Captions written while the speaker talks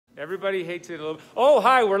Everybody hates it a little. Oh,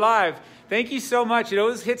 hi, we're live. Thank you so much. It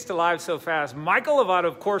always hits to live so fast. Michael Lovato,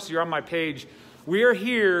 of course, you're on my page. We are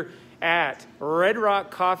here at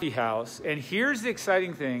Rock Coffeehouse, and here's the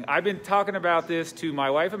exciting thing. I've been talking about this to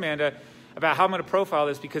my wife, Amanda, about how I'm going to profile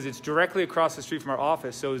this because it's directly across the street from our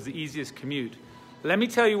office, so it's the easiest commute. Let me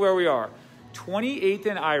tell you where we are. 28th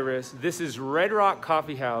and Iris. This is Rock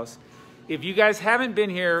Coffeehouse. If you guys haven't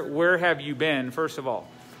been here, where have you been, first of all?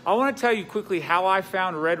 I want to tell you quickly how I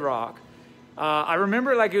found Red Rock. I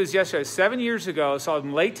remember it like it was yesterday, 7 years ago, so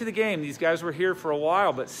I'm late to the game. These guys were here for a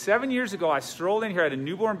while, but 7 years ago, I strolled in here. I had a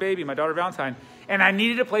newborn baby, my daughter Valentine, and I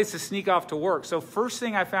needed a place to sneak off to work. So first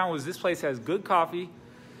thing I found was this place has good coffee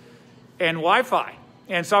and Wi-Fi.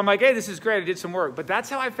 And so I'm like, hey, this is great. I did some work. But that's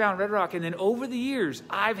how I found Red Rock. And then over the years,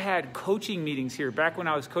 I've had coaching meetings here back when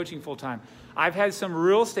I was coaching full-time. I've had some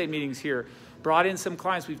real estate meetings here, brought in some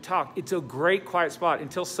clients. We've talked. It's a great quiet spot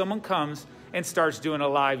until someone comes and starts doing a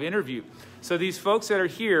live interview. So these folks that are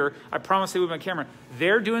here, I promise they will be on camera,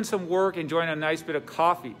 they're doing some work, enjoying a nice bit of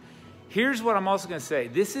coffee. Here's what I'm also going to say.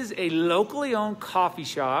 This is a locally owned coffee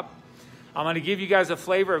shop. I'm going to give you guys a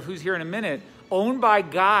flavor of who's here in a minute. Owned by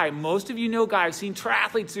Guy. Most of you know Guy. I've seen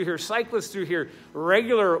triathletes through here, cyclists through here,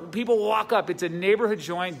 regular people walk up. It's a neighborhood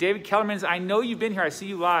joint. David Kellerman's, I know you've been here. I see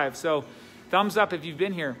you live. So thumbs up if you've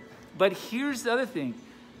been here. But here's the other thing.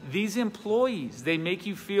 These employees, they make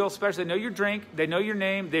you feel special. They know your drink. They know your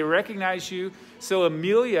name. They recognize you. So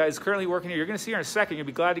Amelia is currently working here. You're going to see her in a second. You'll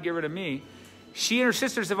be glad to get rid of me. She and her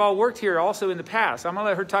sisters have all worked here also in the past. I'm going to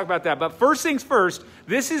let her talk about that. But first things first,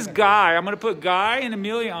 this is Guy. I'm going to put Guy and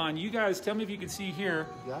Amelia on. You guys tell me if you can see here.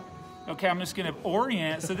 Yeah. Okay, I'm just going to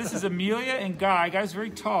orient. So this is Amelia and Guy. Guy's very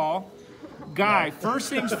tall. Guy, first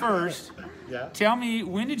things first. Yeah. Tell me,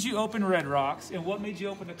 when did you open Red Rocks and what made you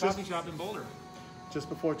open a coffee shop in Boulder? Just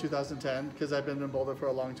before 2010, because I've been in Boulder for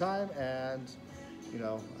a long time, and you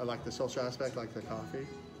know, I like the social aspect, like the coffee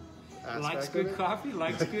aspect. Likes good coffee,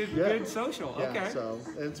 likes good yeah. good social. Yeah, okay. So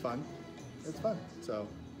it's fun. It's fun. So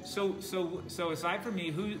aside from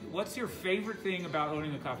me, what's your favorite thing about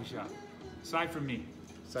owning a coffee shop? Aside from me.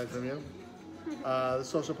 Aside from you, the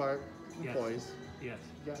social part, employees. Yes.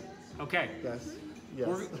 Yeah. Okay. Yes. Yes.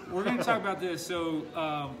 We're going to talk about this. So,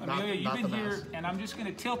 Amelia, you've been here, and I'm just going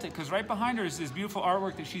to tilt it because right behind her is this beautiful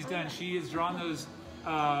artwork that she's done. She has drawn those,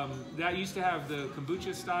 that used to have the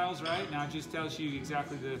kombucha styles, right? Now it just tells you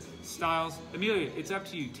exactly the styles. Amelia, it's up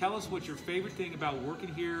to you. Tell us what's your favorite thing about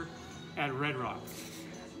working here at Red Rock.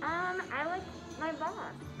 I like my boss.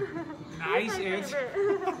 Nice answer.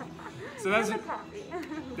 So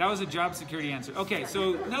that was a job security answer. Okay,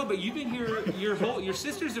 so no, but you've been here. Your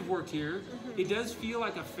sisters have worked here. It does feel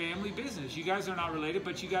like a family business. You guys are not related,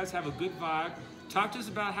 but you guys have a good vibe. Talk to us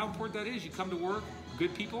about how important that is. You come to work,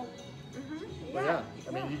 good people. Yeah.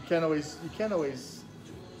 I mean, you can't always,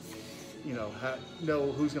 you know,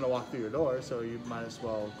 know who's going to walk through your door. So you might as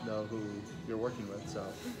well know who you're working with. So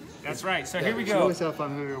that's right. So here we go. You always have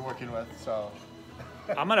fun who you're working with. So.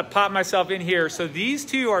 I'm going to pop myself in here. So these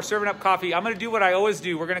two are serving up coffee. I'm going to do what I always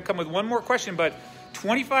do. We're going to come with one more question, but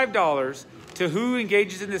 $25 to who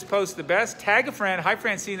engages in this post the best. Tag a friend. Hi,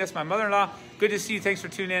 Francine. That's my mother-in-law. Good to see you. Thanks for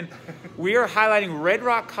tuning in. We are highlighting Red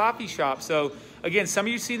Rock Coffee Shop. So again, some of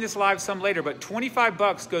you have seen this live, some later, but 25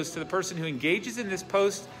 bucks goes to the person who engages in this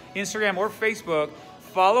post, Instagram or Facebook.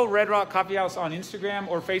 Follow Red Rock Coffeehouse on Instagram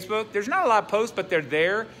or Facebook. There's not a lot of posts, but they're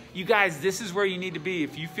there. You guys, this is where you need to be.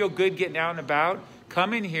 If you feel good getting out and about,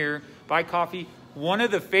 come in here, buy coffee. One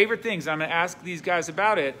of the favorite things, I'm going to ask these guys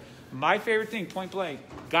about it. My favorite thing, point blank,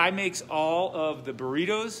 Guy makes all of the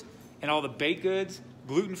burritos and all the baked goods,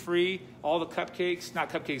 gluten-free, all the cupcakes, not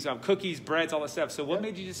cupcakes, cookies, breads, all that stuff. So what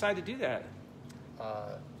made you decide to do that?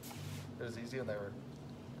 It was easy, and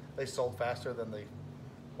they sold faster than the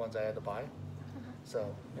ones I had to buy.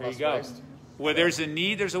 So there you go. Waste. Where there's a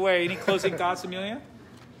need, there's a way. Any closing thoughts, Amelia?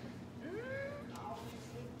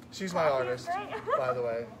 She's my artist, by the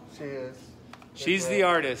way. She is. She's the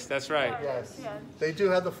artist. That's right. Yes. They do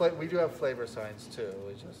have we do have flavor signs too.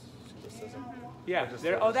 She just doesn't. Yeah.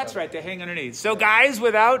 Oh, that's right. They hang underneath. So, guys,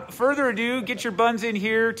 without further ado, get your buns in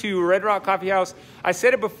here to Red Rock Coffeehouse. I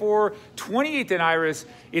said it before. 28th and Iris.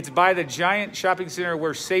 It's by the giant shopping center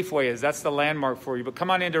where Safeway is. That's the landmark for you. But come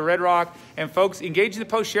on into Red Rock, and folks, engage in the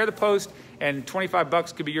post, share the post. And 25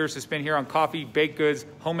 bucks could be yours to spend here on coffee, baked goods,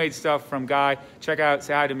 homemade stuff from Guy. Check out,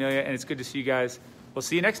 say hi to Amelia, and it's good to see you guys. We'll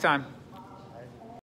see you next time.